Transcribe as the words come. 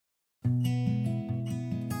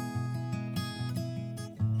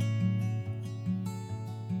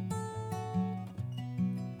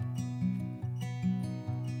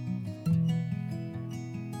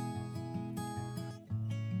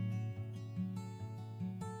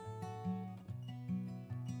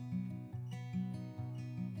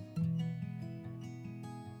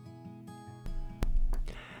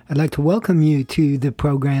I'd like to welcome you to the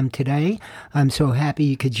program today. I'm so happy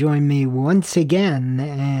you could join me once again,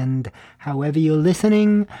 and however you're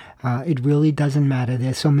listening, it really doesn't matter.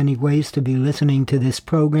 There's so many ways to be listening to this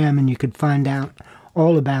program, and you could find out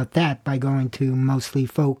all about that by going to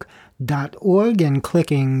mostlyfolk.org and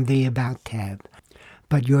clicking the About tab.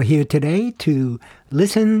 But you're here today to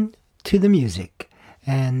listen to the music,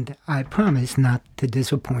 and I promise not to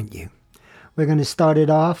disappoint you. We're going to start it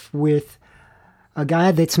off with a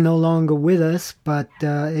guy that's no longer with us, but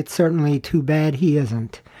it's certainly too bad he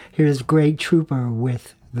isn't. Here's Greg Trooper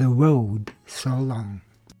with The Road So Long.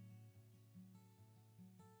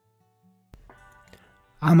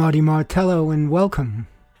 I'm Artie Martello, and welcome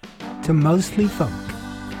to Mostly Folk.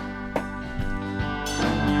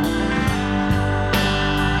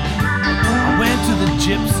 I went to the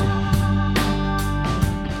gypsy.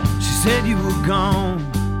 She said you were gone.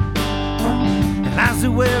 And I said,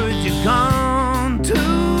 where had you gone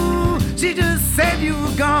to? She just said you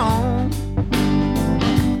were gone.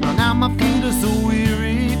 Well, now my feet are so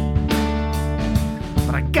weary,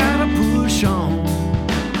 but I gotta push on.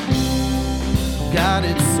 God,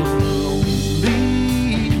 it's so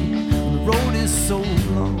lonely, the road is so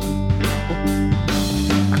long.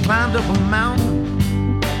 I climbed up a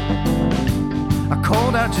mountain, I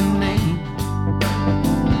called out your name,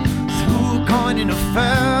 threw a coin in a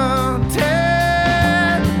fountain.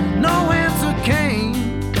 No answer came.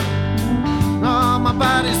 Oh, my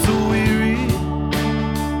body's so weary,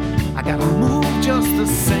 I gotta move just the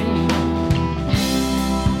same.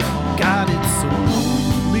 God, it's so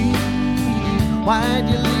lonely. Why'd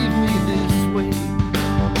you leave me this way?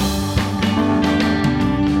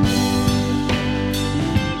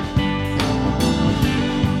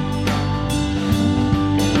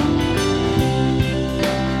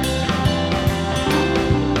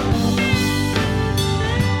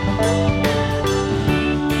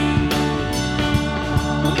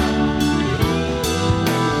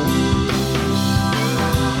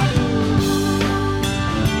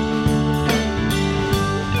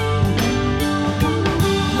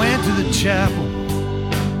 Chapel,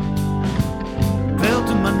 fell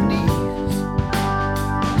to my knees,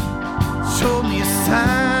 showed me a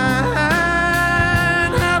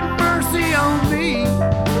sign, have mercy on me.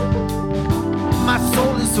 My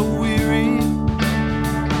soul is so weary,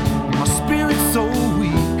 my spirit's so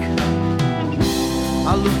weak.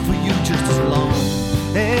 I look for you just as long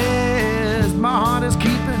as my heart is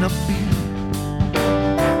keeping a beat.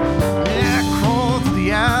 Yeah, I crawl through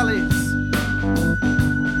the alleys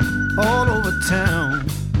all over town.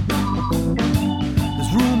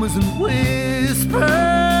 There's rumors and whispers,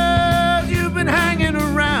 you've been hanging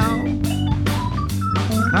around.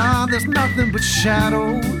 Ah, there's nothing but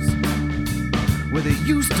shadows where there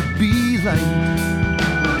used to be light.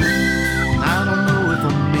 I don't know if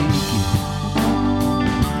I'll make it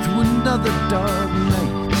through another dark night.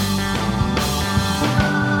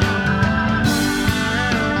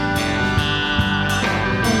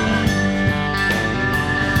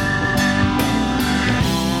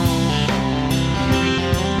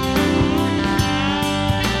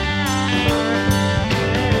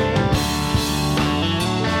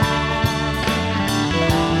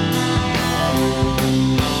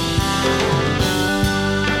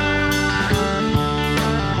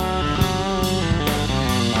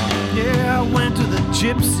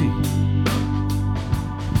 Gypsy,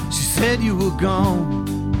 she said you were gone.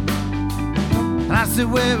 And I said,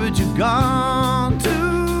 where had you gone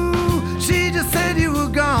to? She just said you were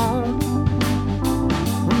gone.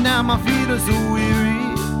 Well, now my feet are so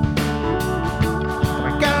weary, but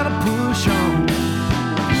I gotta push on.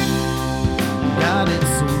 God,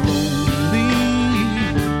 it's so lonely,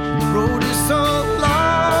 the road is so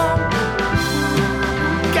long.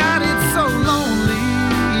 God, it's so lonely,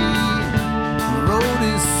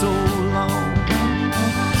 is so long.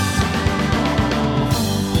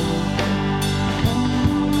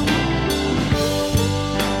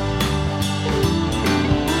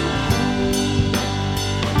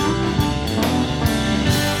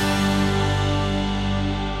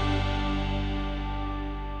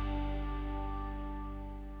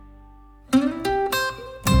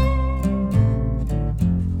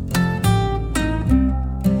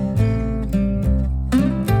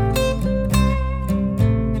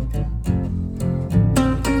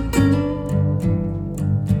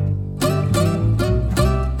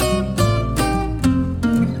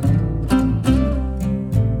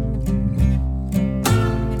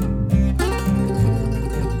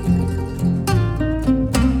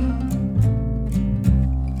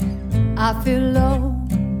 I feel low,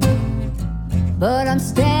 but I'm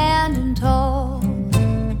standing tall.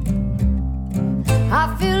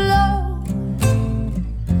 I feel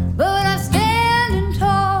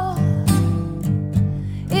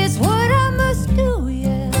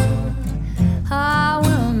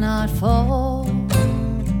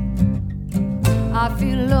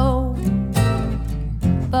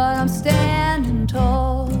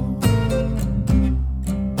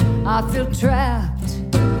feel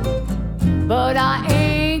trapped, but I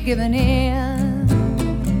ain't giving in.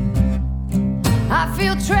 I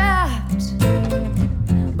feel trapped,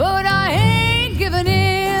 but I ain't giving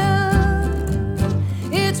in.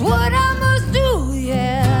 It's what I must do,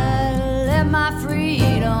 yeah, let my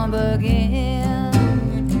freedom begin.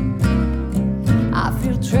 I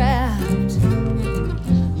feel trapped,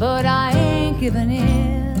 but I ain't giving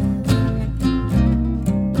in.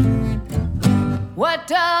 What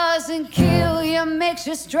doesn't kill you makes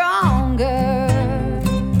you stronger.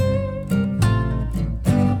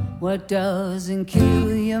 What doesn't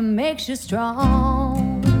kill you makes you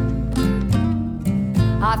strong.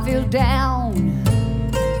 I feel down,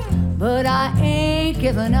 but I ain't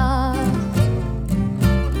giving up.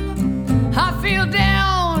 I feel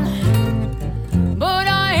down, but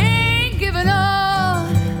I ain't giving up.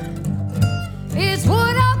 It's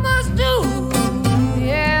what I must do,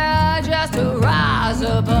 yeah, just to rise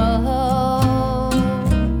above.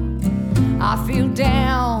 I feel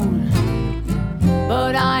down,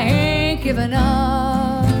 but I ain't giving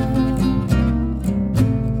up.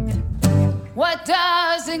 What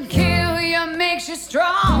doesn't kill you makes you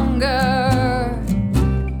stronger.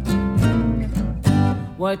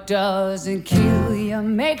 What doesn't kill you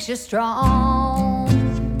makes you strong.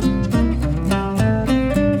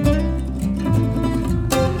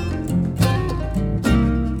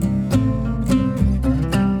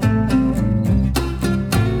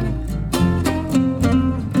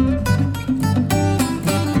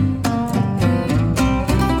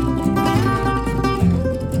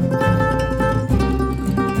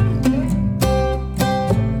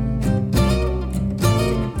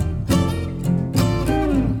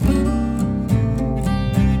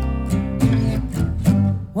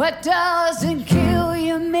 What doesn't kill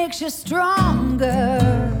you makes you stronger.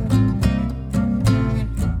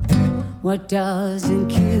 What doesn't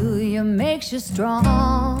kill you makes you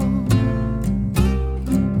strong.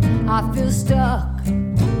 I feel stuck,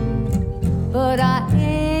 but I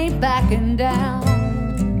ain't backing down.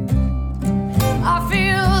 I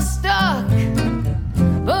feel stuck,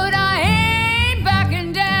 but I ain't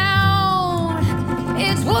backing down.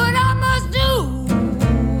 It's what I must do,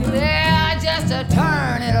 yeah, just to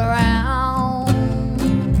turn it around.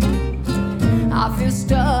 I feel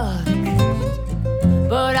stuck,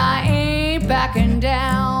 but I ain't backing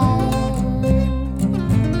down.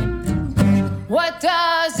 What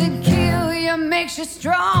doesn't kill you makes you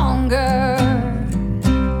stronger.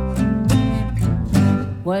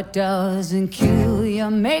 What doesn't kill you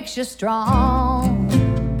makes you strong.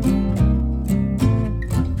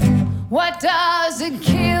 What doesn't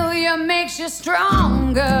kill you makes you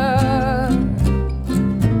stronger.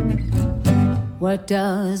 What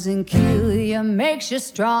doesn't kill you makes you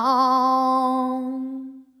strong.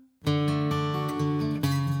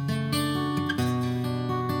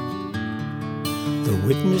 The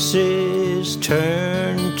witnesses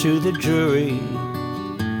turned to the jury,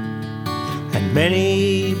 and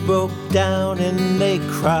many broke down and they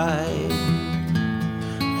cried,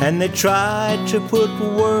 and they tried to put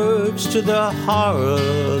words to the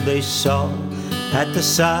horror they saw at the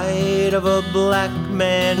sight of a black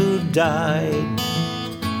man who died.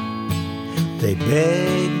 They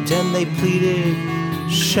begged and they pleaded,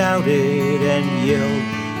 shouted and yelled,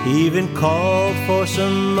 even called for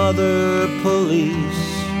some other police.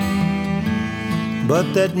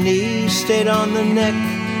 But that knee stayed on the neck,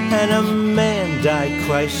 and a man died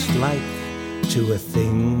Christ-like to a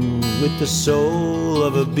thing with the soul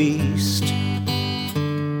of a beast.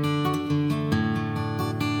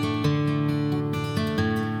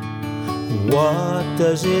 What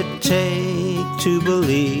does it take to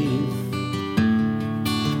believe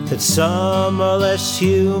that some are less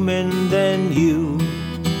human than you?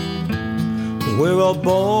 We're all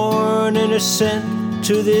born innocent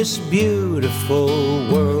to this beautiful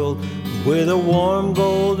world, with a warm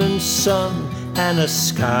golden sun and a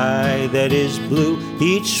sky that is blue,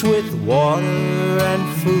 each with water and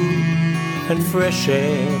food and fresh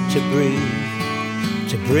air to breathe,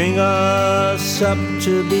 to bring us up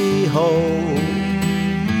to be whole.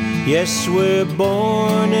 Yes, we're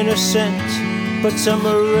born innocent, but some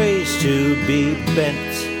are raised to be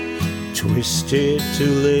bent, twisted to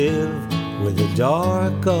live with a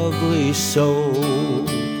dark, ugly soul.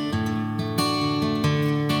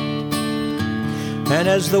 And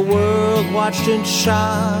as the world watched in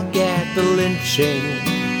shock at the lynching,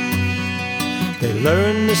 they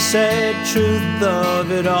learned the sad truth of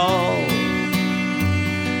it all.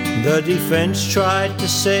 The defense tried to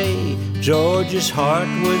say George's heart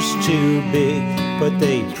was too big, but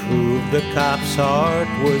they proved the cop's heart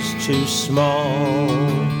was too small.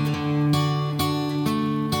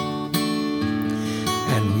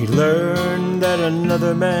 We learned that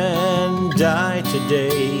another man died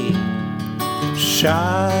today,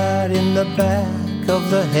 shot in the back of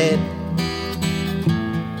the head.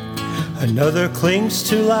 Another clings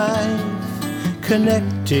to life,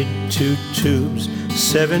 connected to tubes.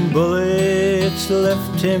 7 bullets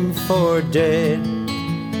left him for dead.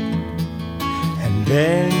 And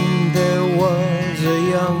then there was a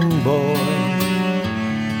young boy,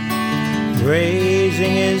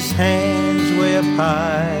 raising his hands way up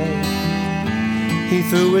high. He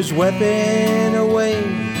threw his weapon away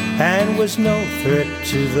and was no threat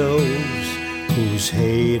to those whose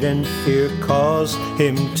hate and fear caused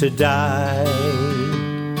him to die.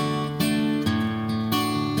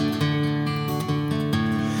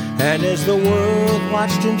 And as the world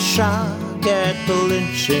watched in shock at the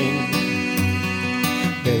lynching,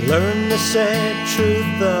 they learned the sad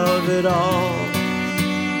truth of it all.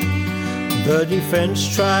 The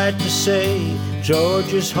defense tried to say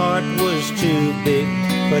George's heart was too big,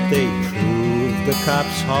 but they proved the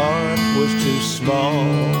cop's heart was too small.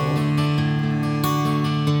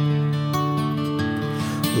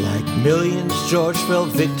 Like millions, George fell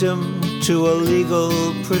victim to a legal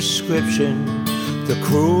prescription, the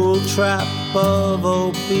cruel trap of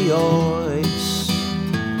opioids.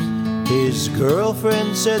 His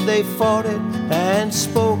girlfriend said they fought it and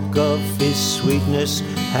spoke of his sweetness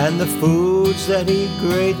and the foods that he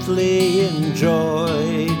greatly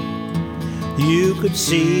enjoyed. You could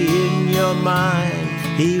see in your mind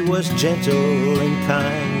he was gentle and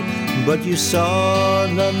kind, but you saw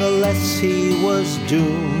nonetheless he was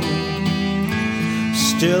doomed.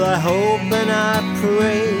 Still I hope and I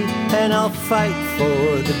pray, and I'll fight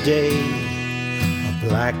for the day a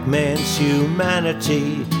black man's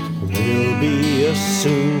humanity will be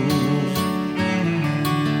assumed.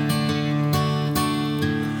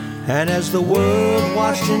 And as the world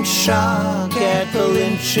watched in shock at the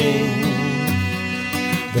lynching,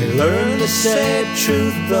 they learned the sad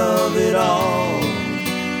truth of it all.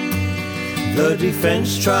 The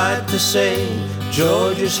defense tried to say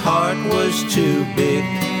George's heart was too big,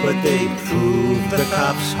 but they proved the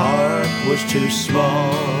cop's heart was too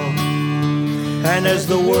small. And as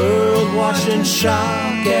the world watched in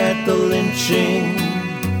shock at the lynching,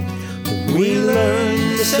 we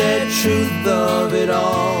learned the sad truth of it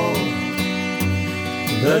all.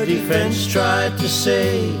 The defense tried to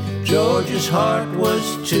say George's heart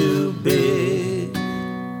was too big,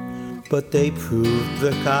 but they proved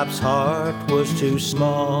the cop's heart was too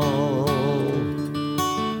small.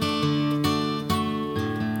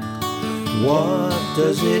 What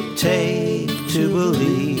does it take to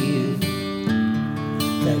believe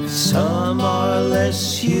that some are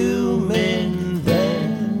less human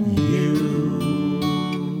than you?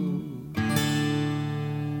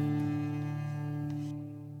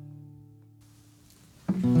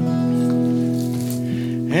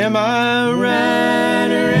 Am I right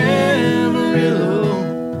or Amarillo?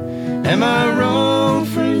 Am I wrong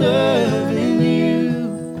for loving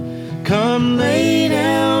you? Come lay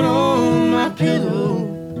down on my pillow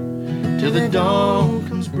till the dawn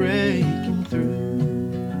comes breaking through.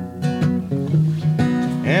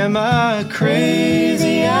 Am I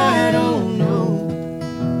crazy? I don't know.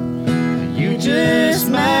 You just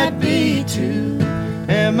might be too.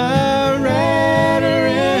 Am I right or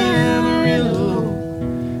Amarillo?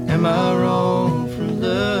 Am I wrong for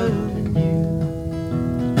loving you?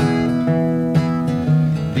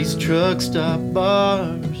 These truck stop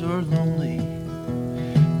bars are lonely.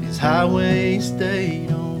 These highways, they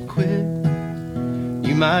don't quit.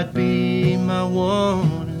 You might be my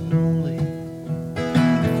one and only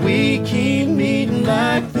if we keep meeting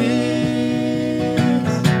like this.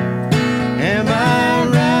 Am I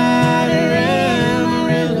right or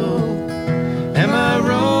Amarillo? Am I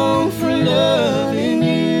wrong for loving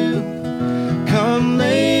you? Come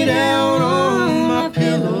lay down on my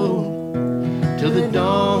pillow till the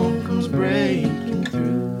dawn comes breaking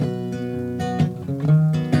through.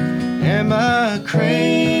 Am I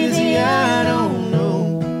crazy? I don't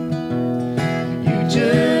know. You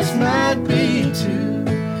just might be too.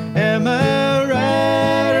 Am I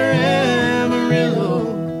right or Amarillo?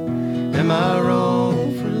 Am I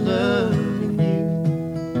wrong for loving you?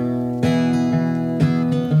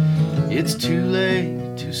 It's too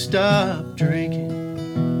late to stop drinking,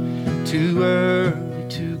 too early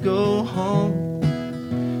to go home.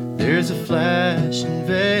 There's a flashing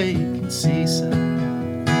vacancy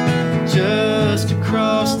sign just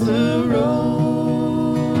across the road.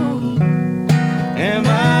 Am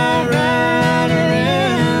I right or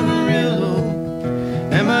Amarillo?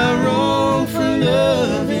 Am I wrong for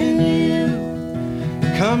loving you?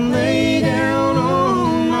 Come lay down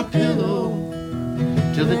on my pillow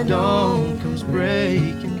till the dawn comes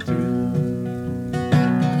breaking through.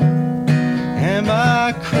 Am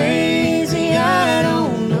I crazy? I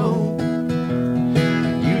don't know.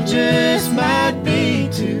 You just might be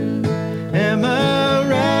too. Am I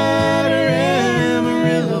right or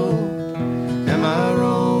Amarillo? Am I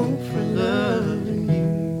wrong for loving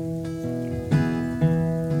you?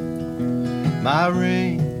 My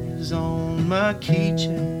ring is on my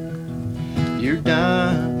keychain, your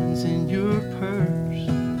diamonds in your purse,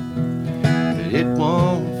 but it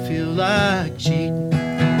won't feel like cheating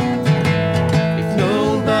if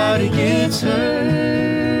nobody gets hurt.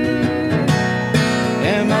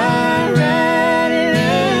 Am I right or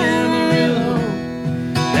Amarillo?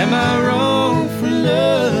 Am I wrong for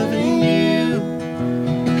loving you?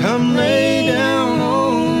 Come lay down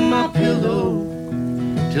on my pillow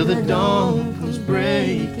till the dawn comes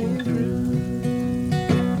breaking through.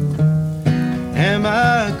 Am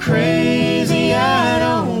I crazy? I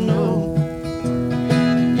don't know.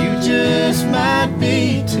 You just might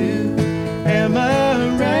be too. Am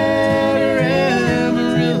I right or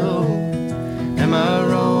Amarillo? Am I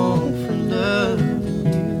wrong for loving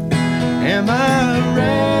you? Am I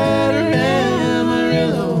right or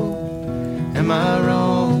Amarillo? Am I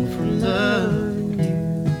wrong for loving you?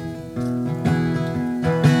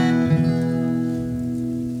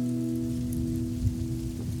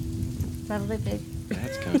 Lovely big.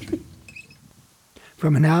 That's country.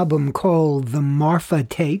 From an album called The Marfa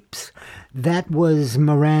Tapes, that was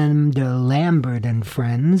Miranda Lambert and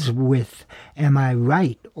Friends with Am I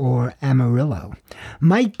Right or Amarillo.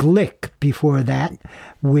 Mike Glick before that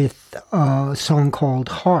with a song called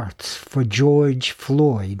Hearts for George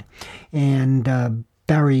Floyd. And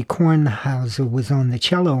Barry Kornhauser was on the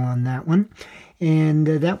cello on that one. And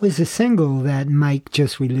that was a single that Mike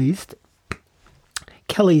just released.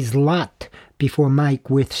 Kelly's Lot before Mike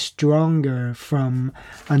with Stronger from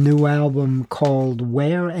a new album called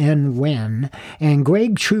Where and When. And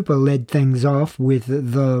Greg Trooper led things off with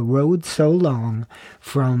The Road So Long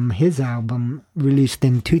from his album released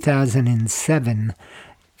in 2007,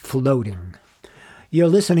 Floating. You're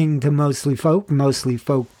listening to Mostly Folk.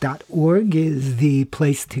 Mostlyfolk.org is the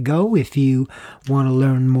place to go if you want to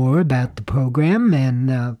learn more about the program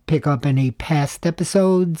and pick up any past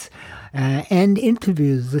episodes and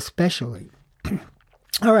interviews especially.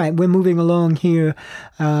 All right, we're moving along here.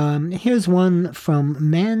 Here's one from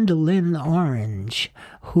Mandolin Orange,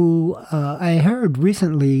 who I heard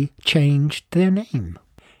recently changed their name.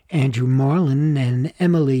 Andrew Marlin and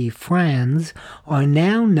Emily Franz are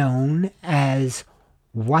now known as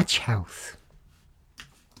Watch House.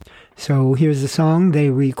 So here's a song they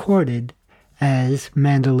recorded as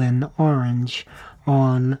Mandolin Orange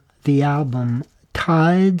on the album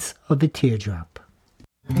Tides of a Teardrop.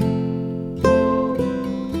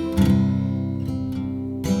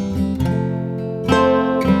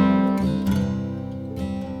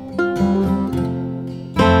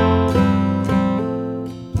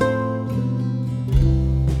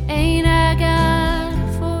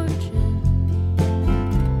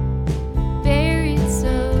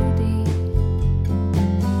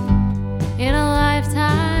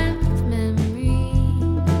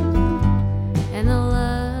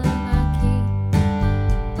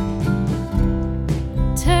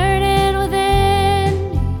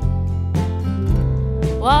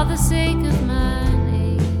 While the sake of my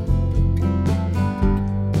name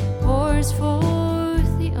pours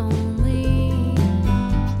forth the only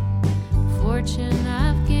fortune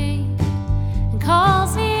I've gained and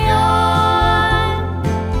calls me on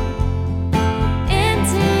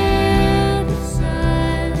into the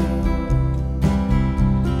sun,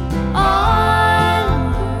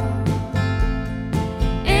 onward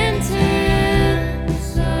into the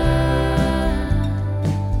sun.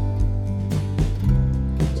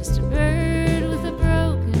 Just a bird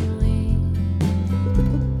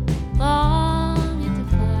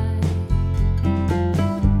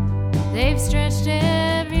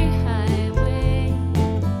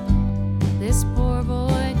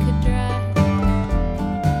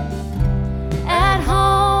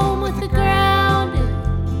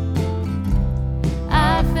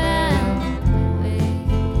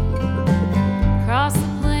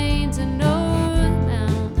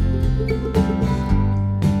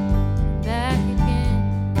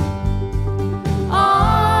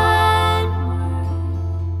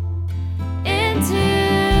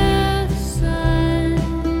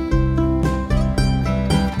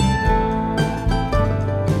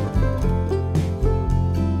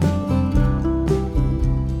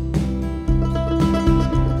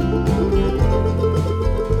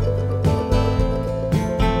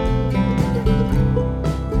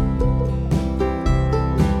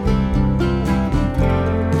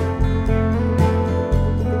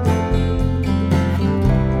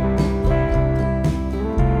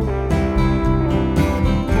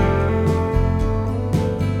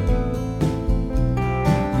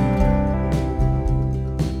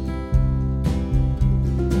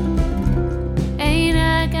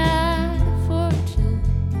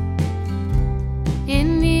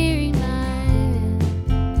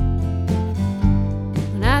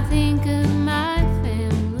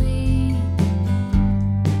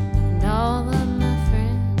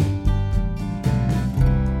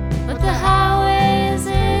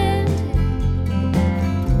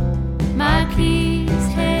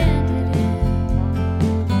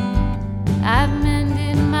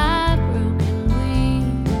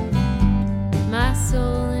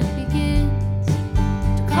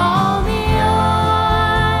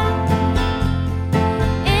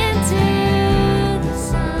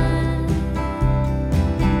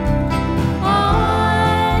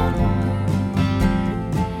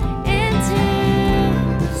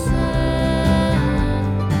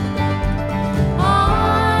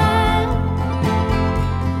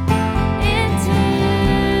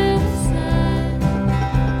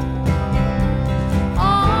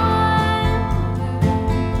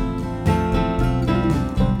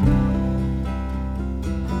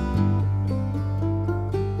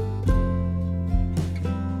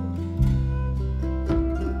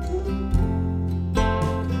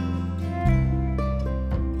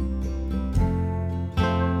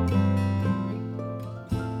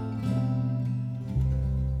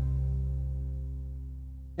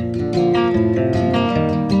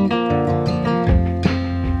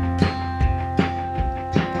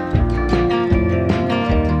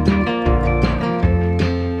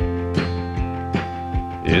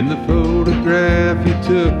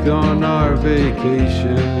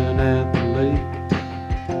vacation at the lake.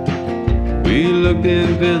 We looked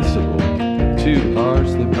invincible, two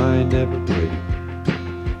hearts that might never break.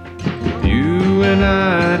 With you and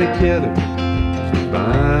I together, it's the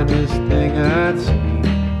finest thing I'd seen.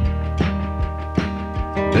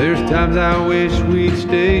 There's times I wish we'd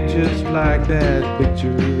stay just like that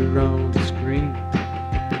picture on the screen.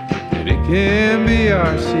 And it can be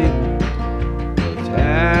our secret, what's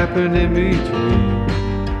happened in between.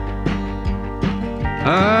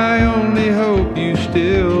 I only hope you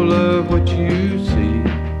still love what you see,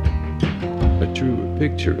 a truer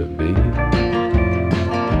picture of me.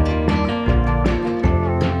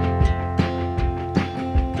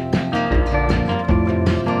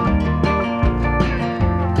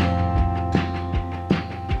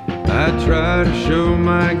 I try to show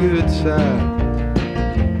my good side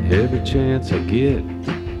every chance I get.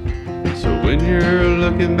 So when you're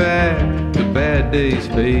looking back, the bad days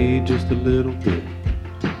fade just a little bit.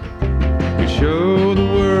 We show the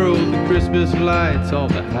world the Christmas lights, all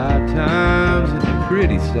the high times and the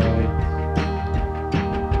pretty sights.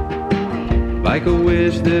 Like a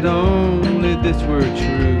wish that only this were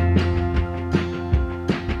true.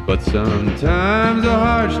 But sometimes the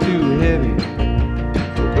heart's too heavy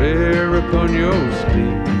to wear upon your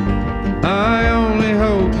sleeve. I only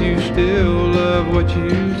hope you still love what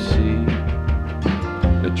you see,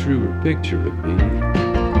 a truer picture of me.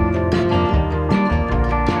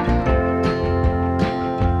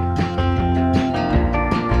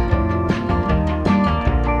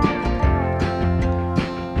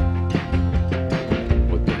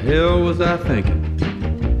 What the hell was I thinking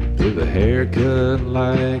with a haircut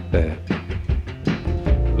like that?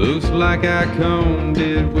 Looks like I combed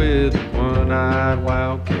it with a one-eyed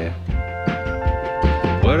wildcat.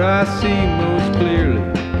 What I see most clearly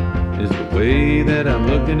is the way that I'm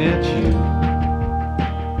looking at you.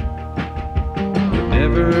 You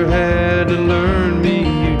never had to learn me,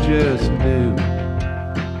 you just knew.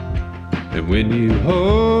 And when you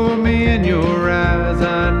hold me in your eyes,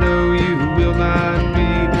 I know you will not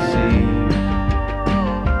be deceived.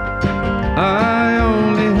 I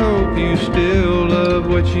only hope you still love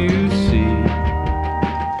what you see,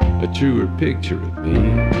 a truer picture of me.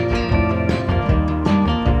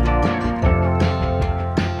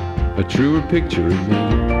 A truer picture of me.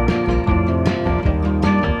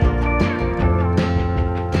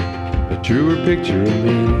 A truer picture of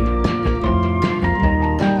me.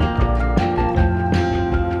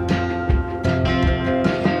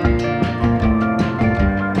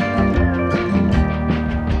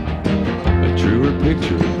 A truer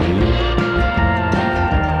picture of me.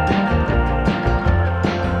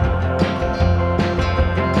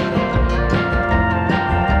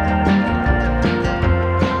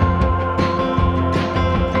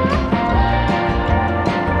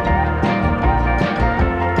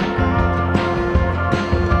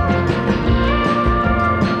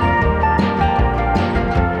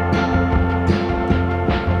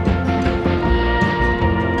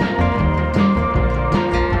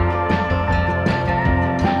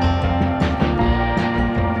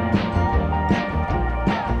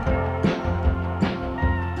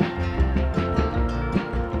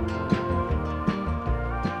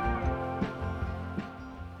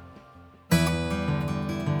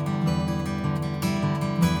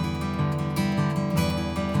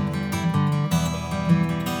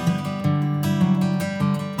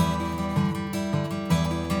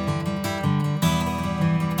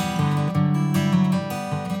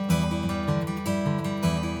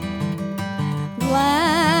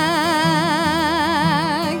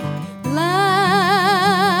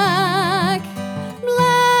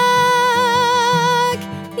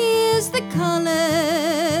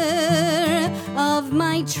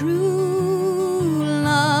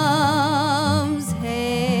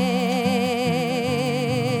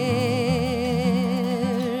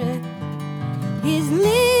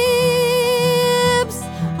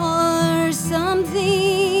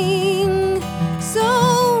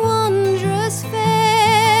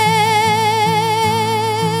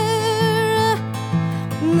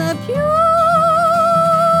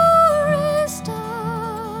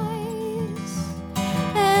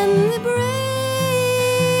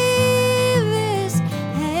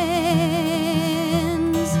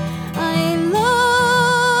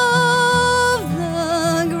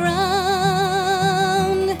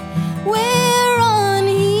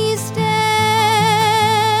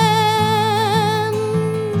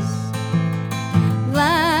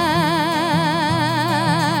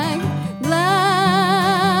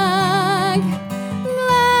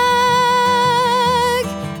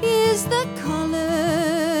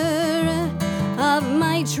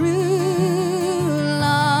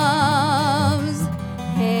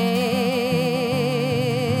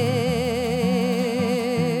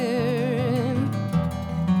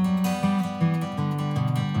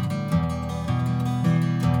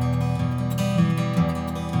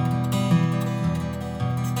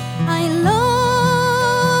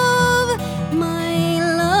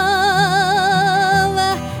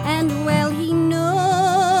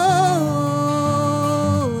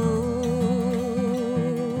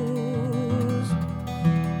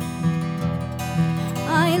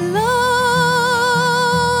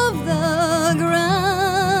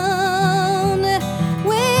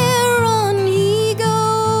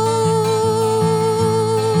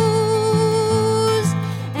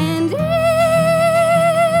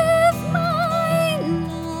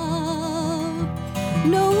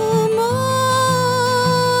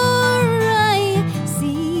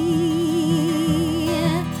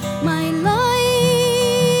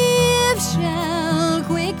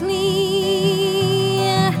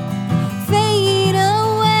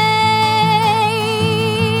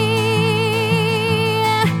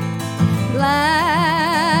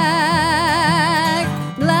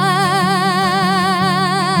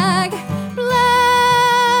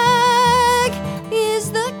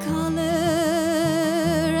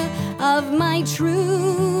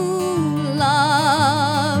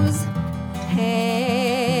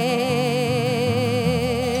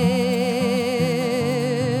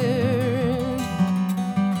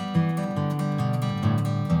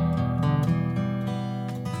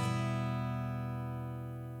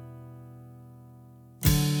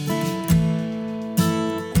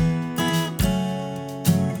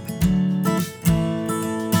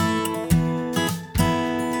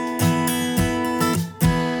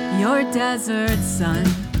 or desert sun,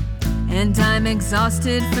 and I'm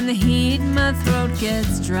exhausted from the heat, my throat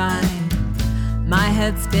gets dry. My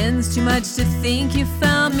head spins too much to think you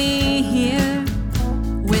found me here.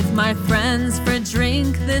 With my friends for a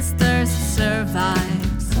drink, this thirst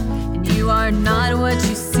survives, and you are not what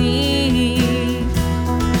you seem.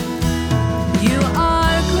 You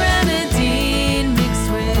are grenadine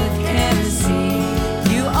mixed with kerosene.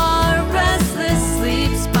 You are restless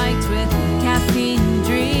sleep spiked with caffeine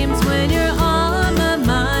dreams. When you're on my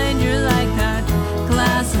mind, you're like that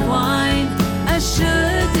glass of wine I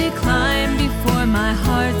should decline before my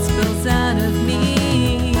heart spills out of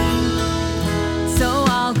me. So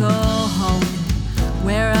I'll go home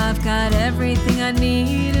where I've got everything I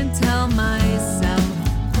need and tell myself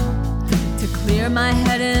to clear my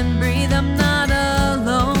head and breathe. I'm not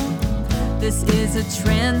alone. This is a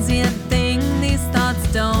transient thing. These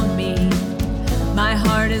thoughts don't mean my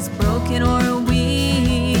heart is broken or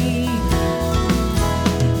weak.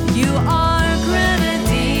 You are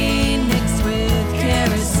grenadine mixed with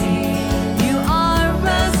kerosene. You are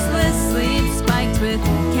restless sleep spiked with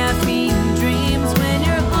caffeine dreams. When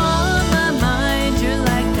you're on my mind, you're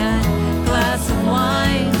like that glass of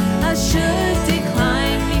wine I should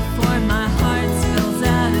decline before my heart spills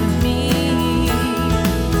out of me.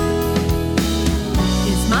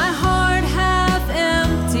 Is my heart half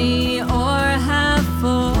empty or half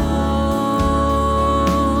full?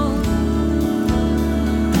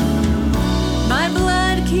 My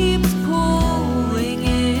blood keeps pooling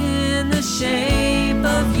in the shape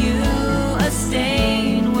of you, a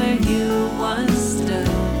stain where you once stood.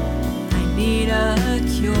 I need a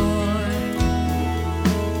cure,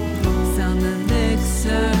 some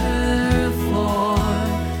elixir for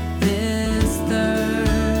this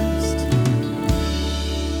thirst.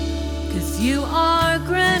 'Cause you are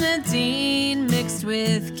grenadine mixed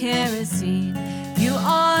with kerosene. You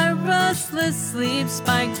are restless sleep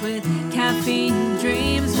spiked with caffeine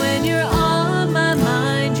dreams. When you're on my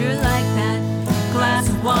mind, you're like that glass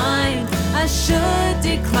of wine I should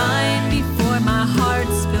decline before my heart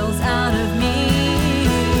spills out of me.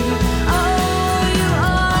 Oh, you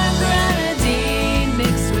are grenadine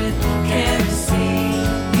mixed with kerosene.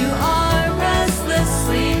 You are restless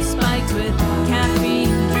sleep spiked with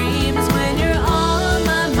caffeine dreams. When you're on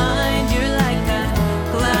my mind, you're like that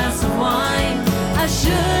glass of wine I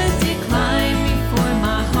should decline before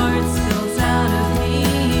my heart spills out of me.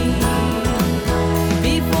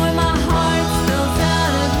 Before my heart spills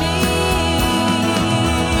out of me.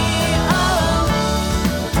 Oh,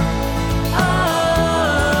 oh,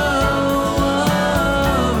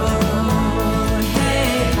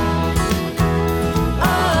 hey.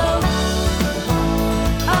 Oh,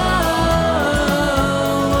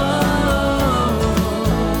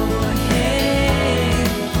 hey.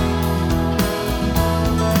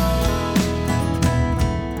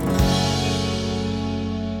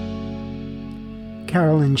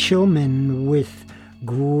 Carolyn Shulman with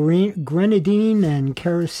Grenadine and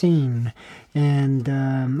Kerosene. And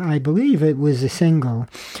I believe it was a single.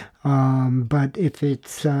 But if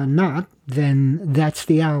it's not, then that's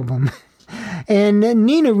the album. And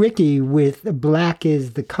Nina Ricci with Black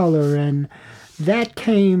is the Color. And that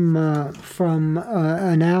came from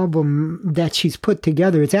an album that she's put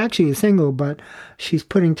together. It's actually a single, but she's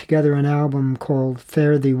putting together an album called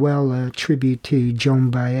Fare Thee Well, a tribute to Joan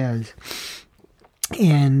Baez.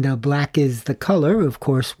 And Black is the Color, of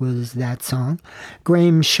course, was that song.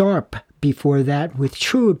 Graham Sharp before that with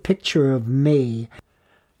True Picture of Me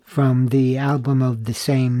from the album of the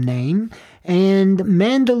same name. And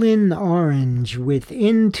Mandolin Orange with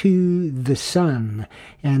Into the Sun.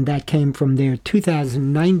 And that came from their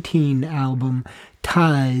 2019 album,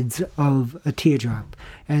 Tides of a Teardrop.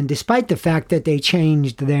 And despite the fact that they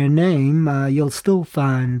changed their name, you'll still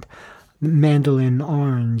find Mandolin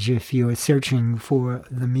Orange if you're searching for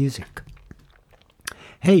the music.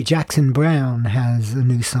 Hey, Jackson Browne has a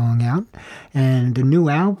new song out and a new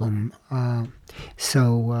album,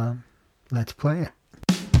 so let's play it.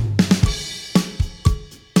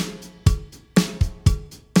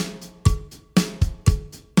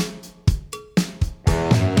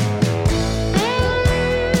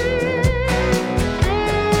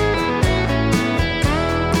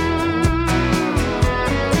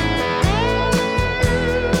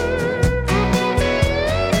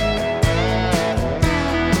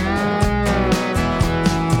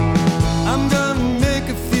 I'm gonna make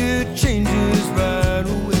a few changes right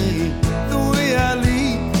away. The way I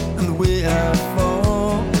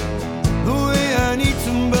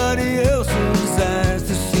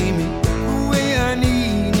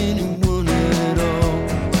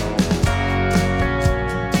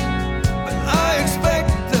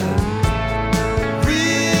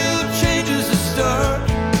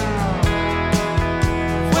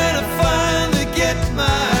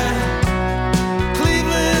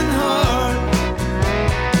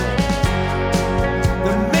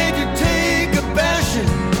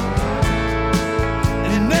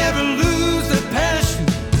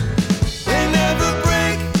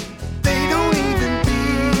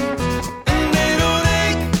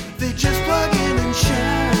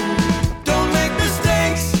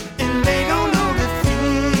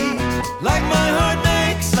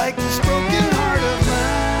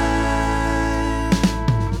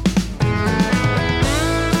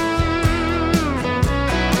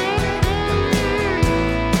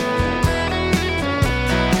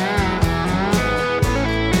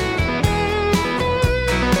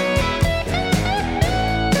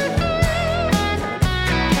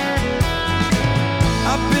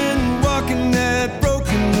walking that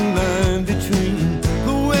broken line between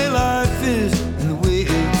the way life is and the way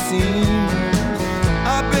it seems.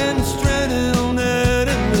 I've been stranded on that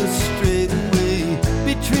endless straightaway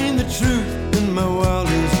between the truth and my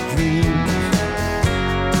wildest dreams.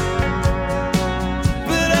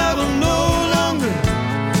 But I will no longer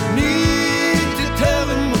need to tell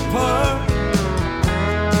them apart.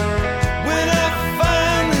 When I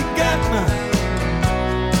finally got my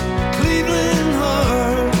Cleveland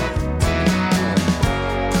heart,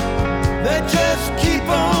 they just keep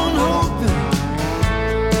on hoping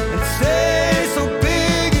and stay so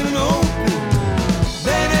big and open.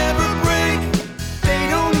 They never break, they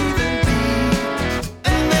don't even bleed,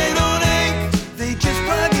 and they don't ache, they just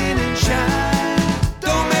plug in and shine.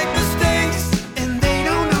 Don't make mistakes, and they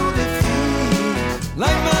don't know their feet,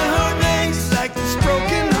 like my heart makes, like this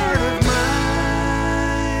broken heart of mine.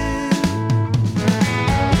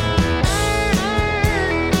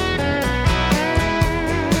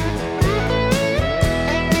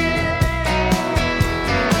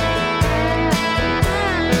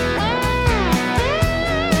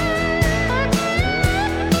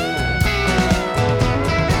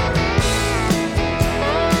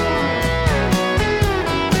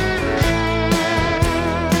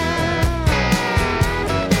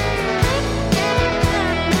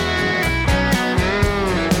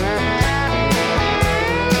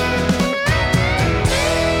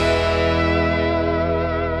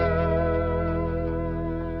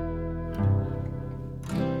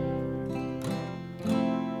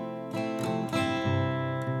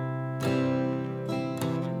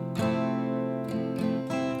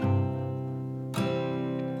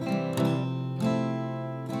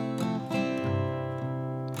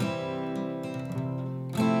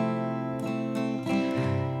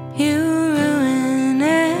 You ruin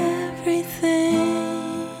everything,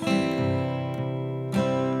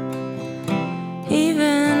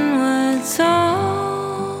 even what's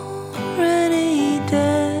already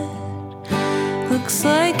dead. Looks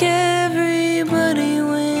like everybody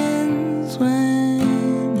wins when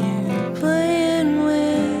you're playing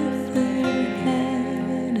with their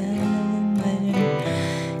head and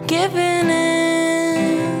they're giving in.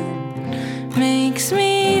 Makes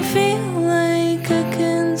me feel like a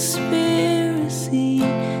conspiracy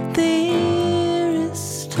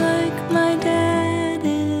theorist, like my dad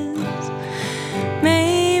is.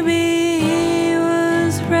 Maybe he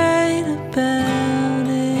was right about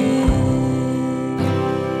it.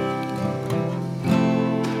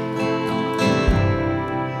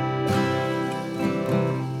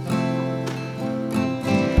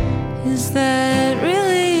 Is that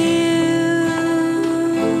really you?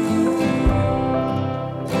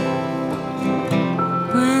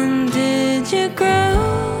 When did you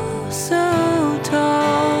grow so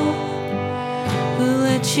tall? Who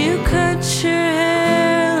let you cut your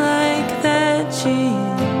hair like that? You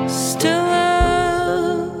used to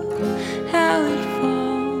love how it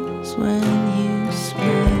falls when you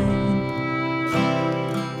spread.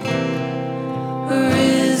 Or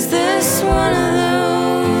is this one of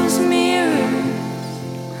those mirrors?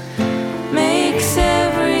 Makes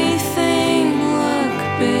everything look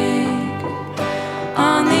big.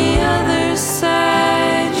 On the other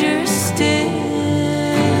side, you're still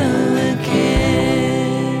a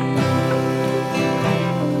kid.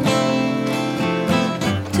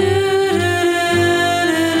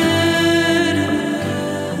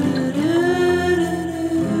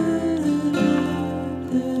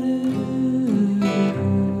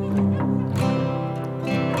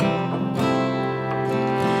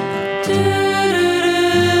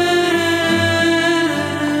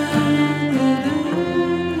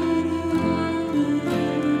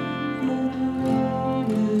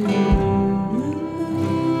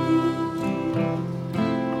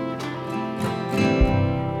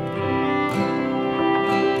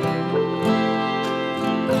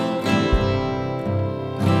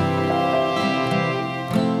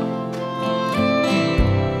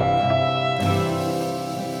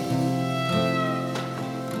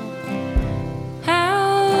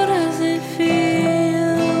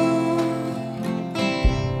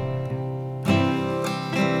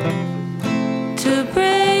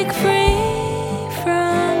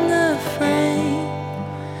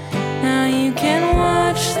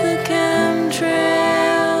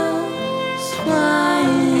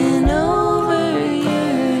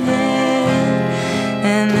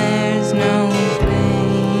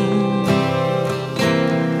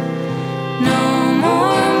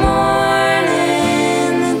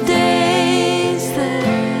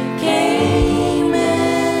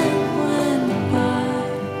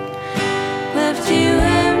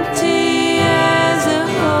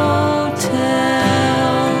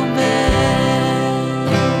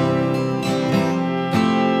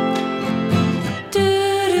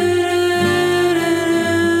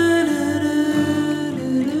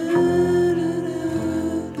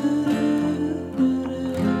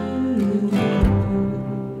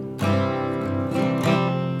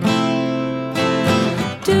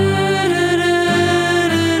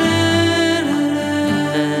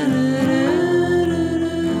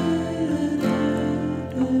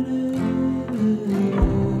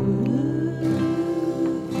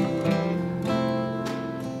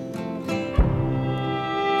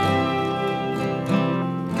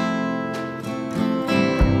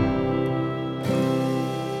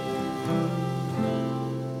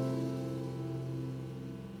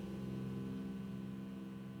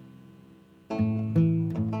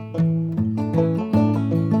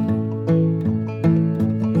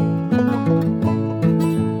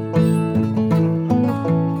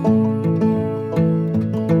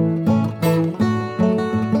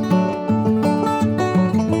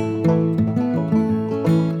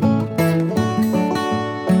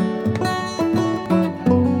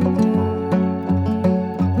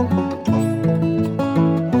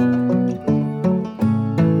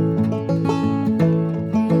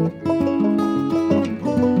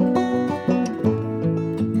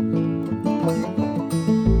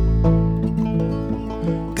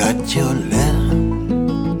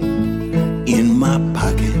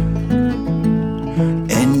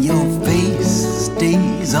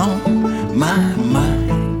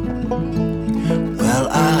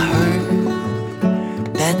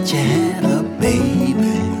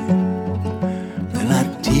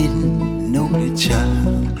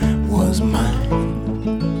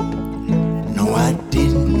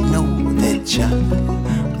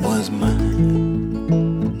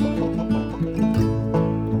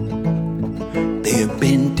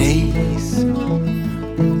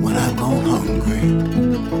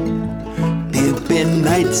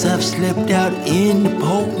 nights I've slept out in the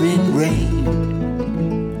pouring rain.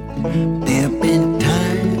 There have been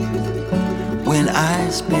times when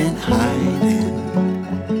I've been hiding.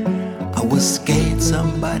 I was scared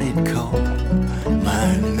somebody'd call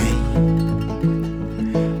my name.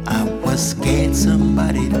 I was scared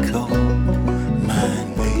somebody'd call my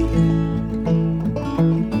name.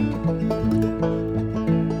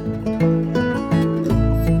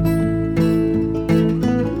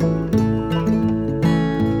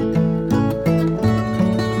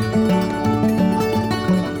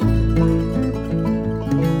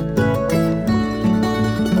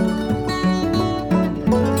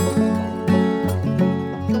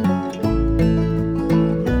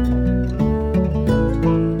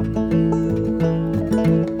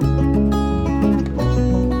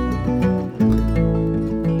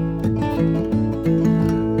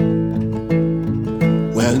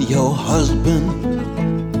 Your husband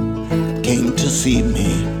came to see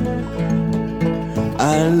me.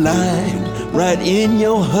 I lied right in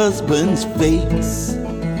your husband's face.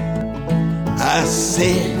 I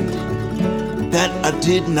said that I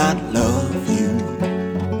did not love you,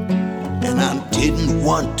 and I didn't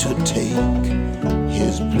want to take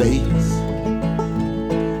his place.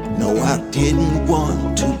 No, I didn't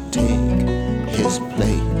want to take his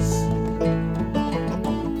place.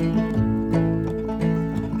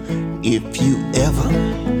 If you ever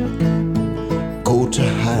go to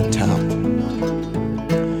High Top,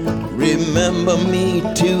 remember me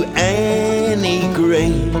to Annie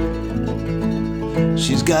Gray.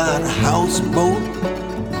 She's got a houseboat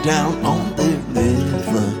down on the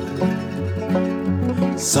river.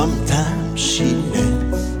 Sometimes she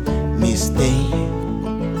lets me stay.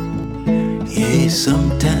 Yeah,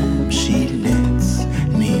 sometimes she lets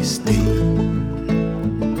me stay.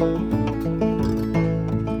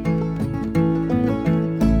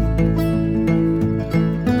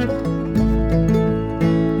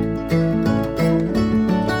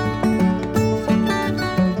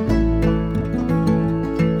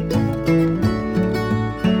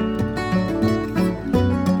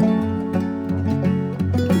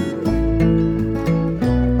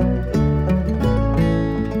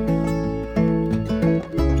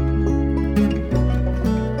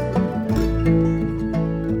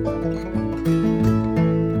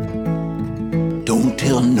 Don't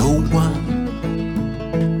tell no one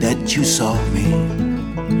that you saw me.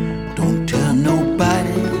 Don't tell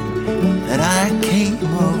nobody that I came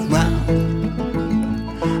around.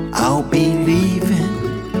 I'll be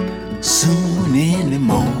leaving soon in the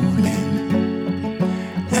morning,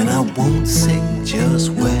 and I won't say just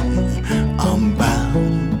where I'm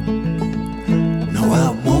bound. No, I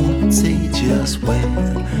won't say just where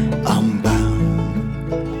I'm bound.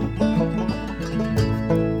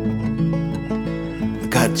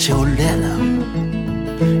 Got your letter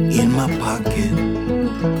in my pocket,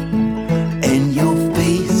 and your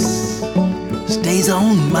face stays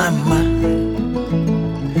on my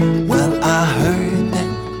mind. Well, I heard that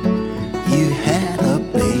you had a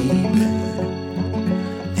baby,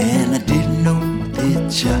 and I didn't know the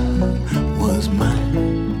child was mine.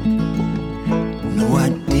 No, I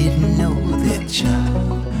didn't know the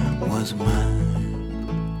child was mine.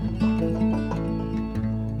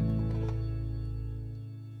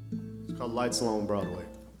 Lights Along Broadway.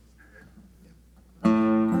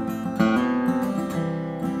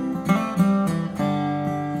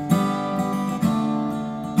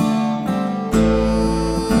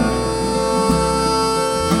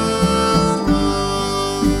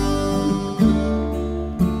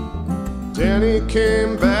 Danny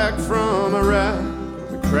came back from Iraq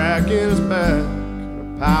with a crack in his back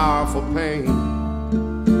and a powerful pain.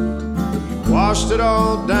 He washed it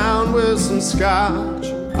all down with some scotch.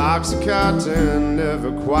 Oxycontin, never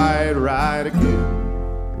quite right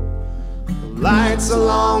again. The lights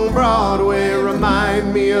along Broadway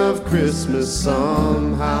remind me of Christmas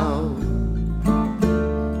somehow.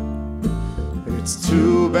 And it's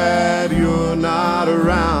too bad you're not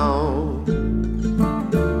around.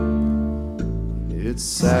 It's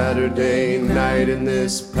Saturday night in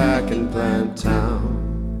this packing plant town.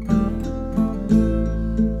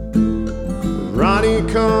 Ronnie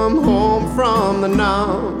come home from the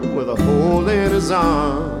Nam with a hole in his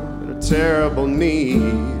arm and a terrible need.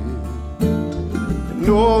 And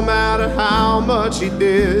no matter how much he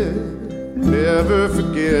did, never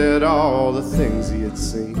forget all the things he had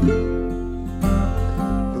seen.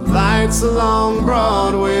 The lights along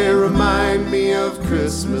Broadway remind me of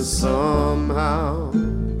Christmas somehow.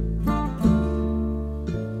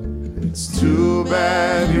 It's too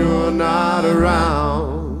bad you're not around.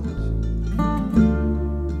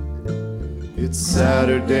 It's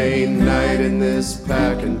Saturday night in this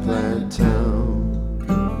packing plant town.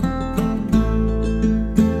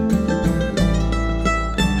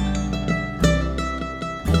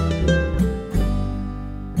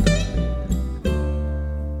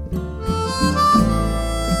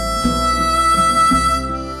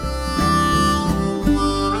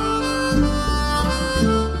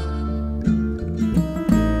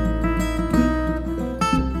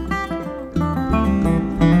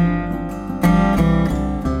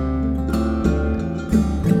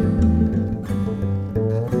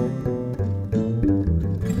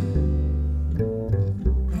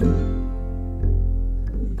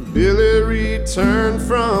 Turned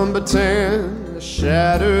from Bataan, a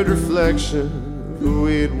shattered reflection of who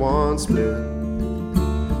he'd once been.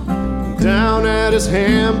 Down at his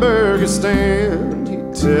hamburger stand,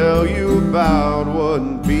 he'd tell you about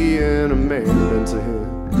what being a man meant to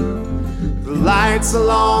him. The lights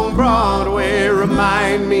along Broadway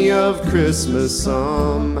remind me of Christmas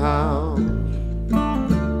somehow.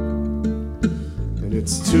 And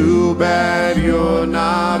it's too bad you're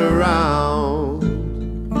not around.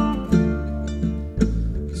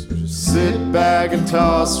 Sit back and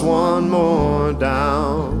toss one more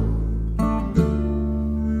down.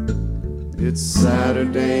 It's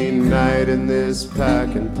Saturday night in this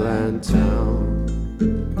packing plant town.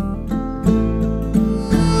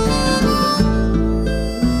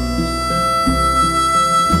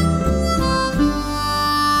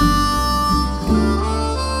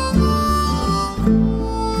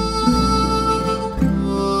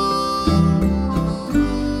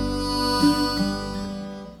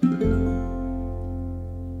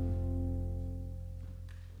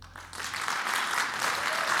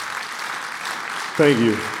 Thank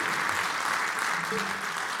you.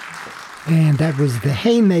 And that was the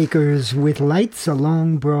Haymakers with Lights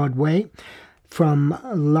Along Broadway from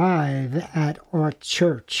Live at Art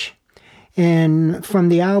Church. And from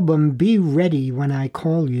the album Be Ready When I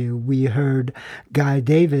Call You, we heard Guy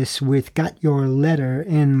Davis with Got Your Letter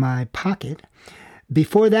in My Pocket.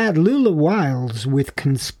 Before that, Lula Wiles with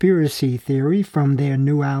Conspiracy Theory from their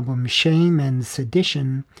new album Shame and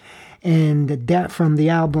Sedition. And that from the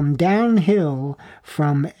album Downhill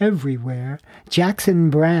from Everywhere, Jackson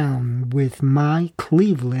Browne with My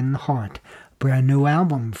Cleveland Heart. Brand new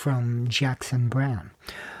album from Jackson Browne.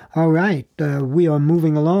 All right, we are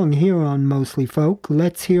moving along here on Mostly Folk.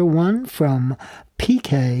 Let's hear one from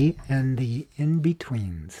PK and the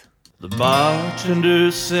In-Betweens. The bartender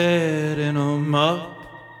setting 'em up,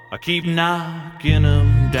 I keep knocking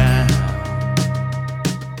 'em down.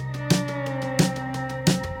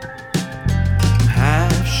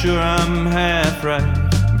 Sure I'm half right,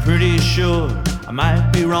 I'm pretty sure I might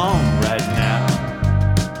be wrong right now.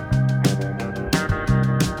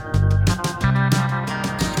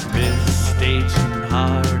 Mistakes and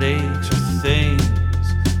heartaches are things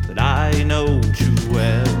that I know too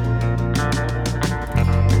well.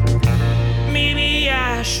 Maybe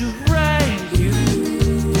I should write you.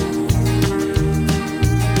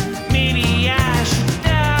 Maybe I should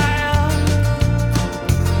dial.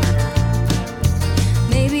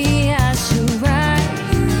 Maybe I should write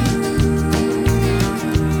you.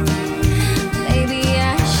 Maybe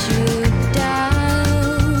I should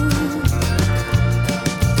dial.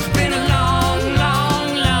 It's been a long, long,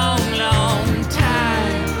 long, long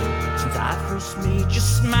time since I first made you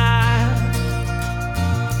smile.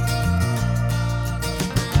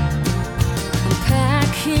 I'm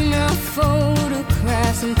packing up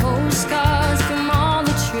photographs and postcards from all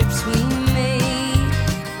the trips we made.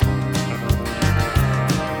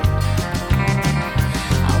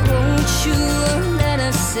 I wrote you a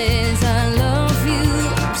letter, says I love you.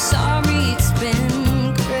 I'm sorry, it's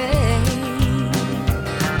been great.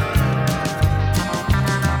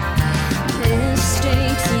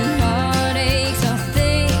 Mistakes and heartaches are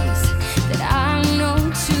things that I know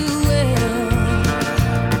too well.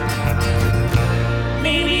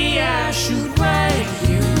 Maybe I should write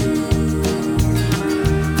you.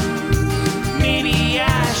 Maybe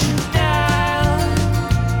I should dial.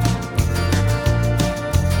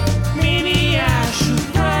 Maybe I should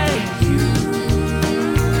write you.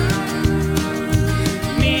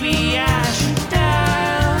 Maybe I should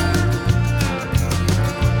dial.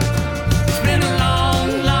 It's been a long,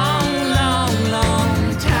 long, long, long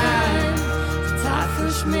time since I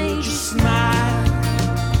first made you smile.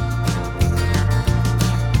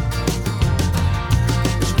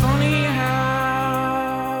 It's funny how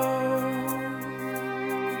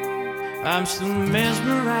I'm still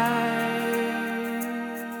mesmerized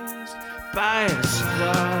by a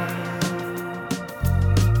star.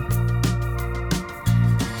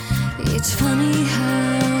 It's funny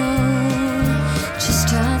how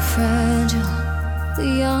how fragile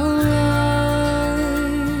we all are.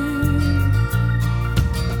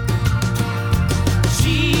 It's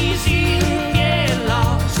easy to get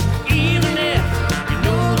lost, even if you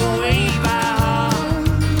know the way by heart.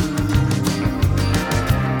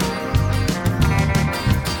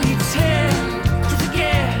 We tend to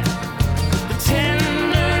forget the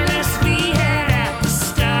tenderness we had at the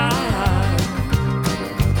start.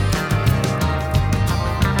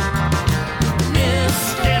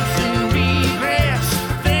 Missteps and regrets,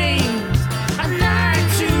 things I'd like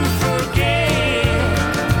to forget.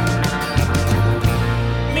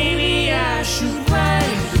 Maybe I should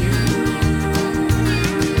write you.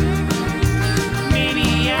 Maybe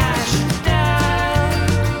I should die.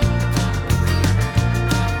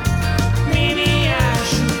 Maybe I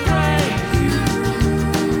should write you.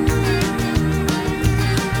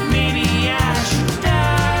 Maybe I should die.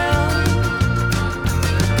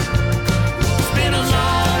 It's been a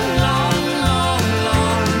long, long, long,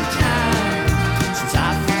 long time since I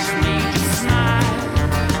first made you smile.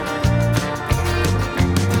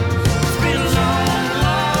 It's been a long,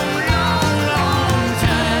 long, long, long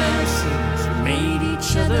time since we made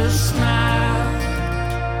each other smile.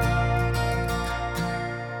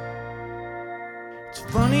 It's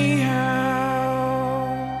funny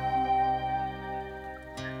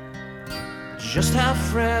just how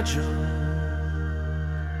fragile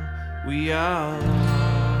we are.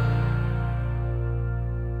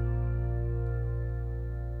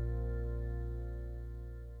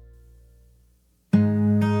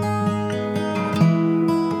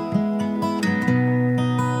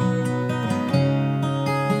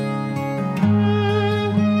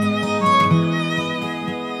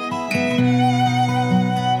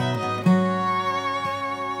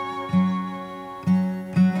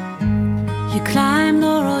 You climb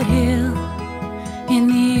Laurel Hill in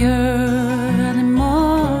the early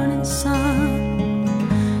morning sun,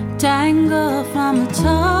 dangle from the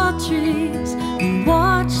tall trees and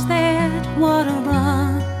watch that water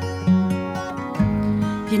run.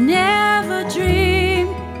 You never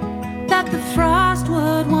dreamed that the frost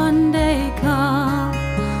would one day come,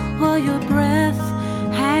 or your breath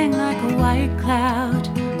hang like a white cloud,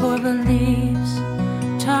 or the leaves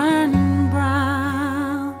turn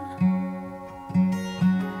brown.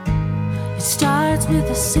 It starts with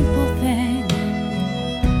a simple thing,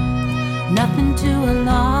 nothing to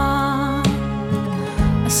alarm,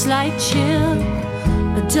 a slight chill,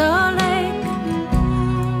 a dull ache.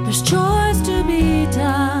 There's chores to be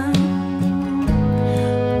done.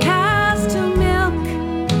 Cows to milk,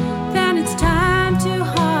 then it's time to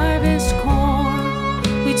harvest corn.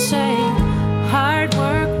 We'd say hard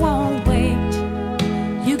work won't wait.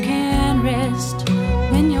 You can rest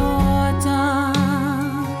when you're done.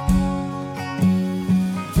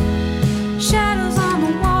 Shadows on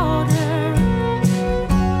the water,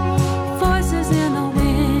 voices in the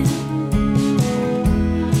wind,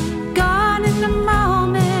 gone in the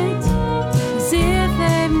moment.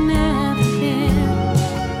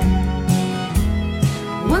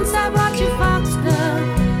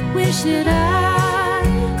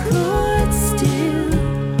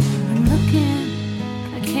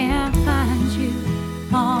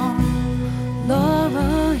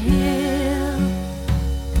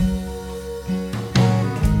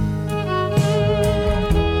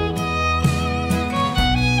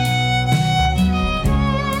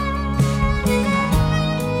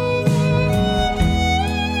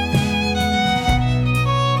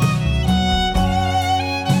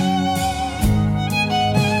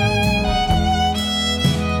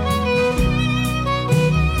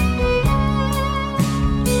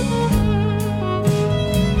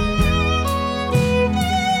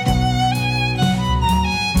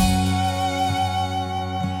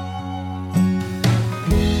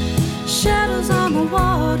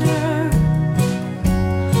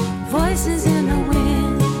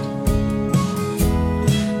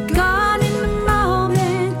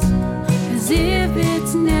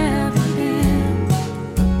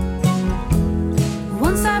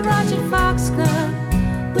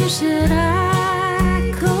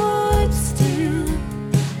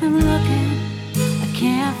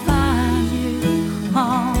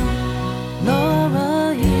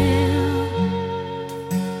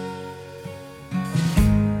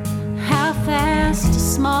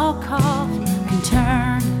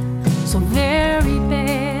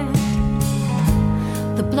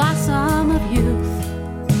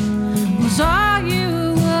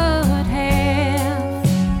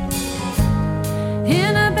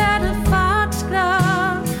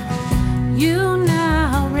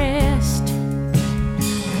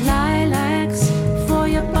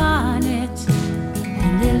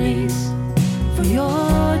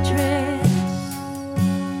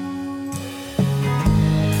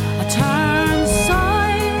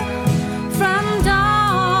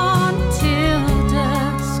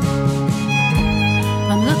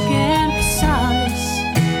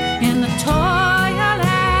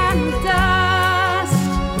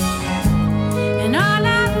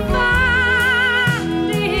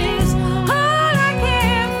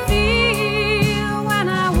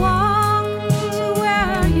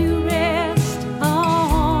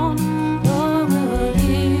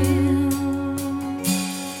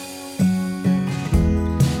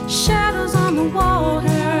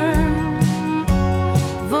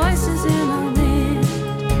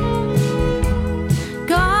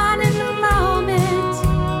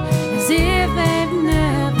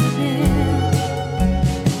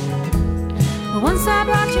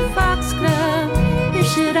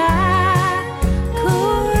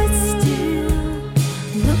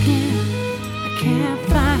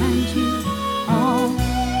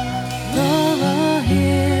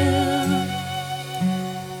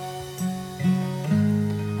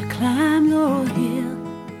 will heal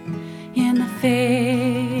in the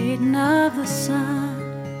fading of the sun.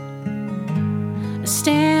 I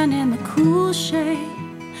stand in the cool shade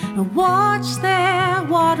and watch their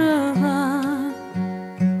water run.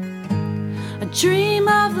 I dream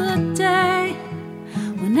of the day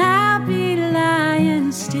when I'll be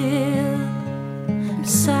lying still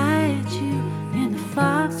beside you in the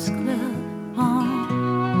foxglove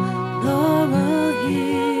on Laurel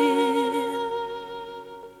Hill.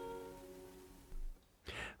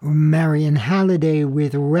 Marion Halliday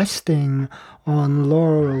with Resting on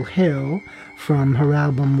Laurel Hill from her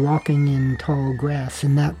album Walking in Tall Grass,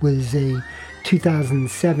 and that was a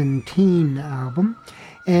 2017 album.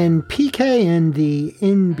 And PK and the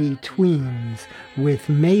In-Betweens with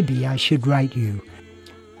Maybe I Should Write You.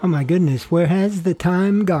 Oh my goodness, where has the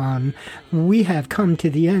time gone? We have come to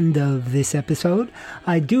the end of this episode.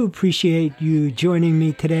 I do appreciate you joining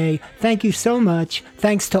me today. Thank you so much.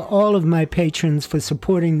 Thanks to all of my patrons for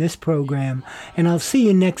supporting this program. And I'll see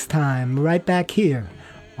you next time, right back here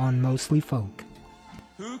on Mostly Folk.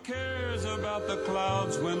 Who cares about the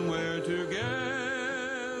clouds when we're together?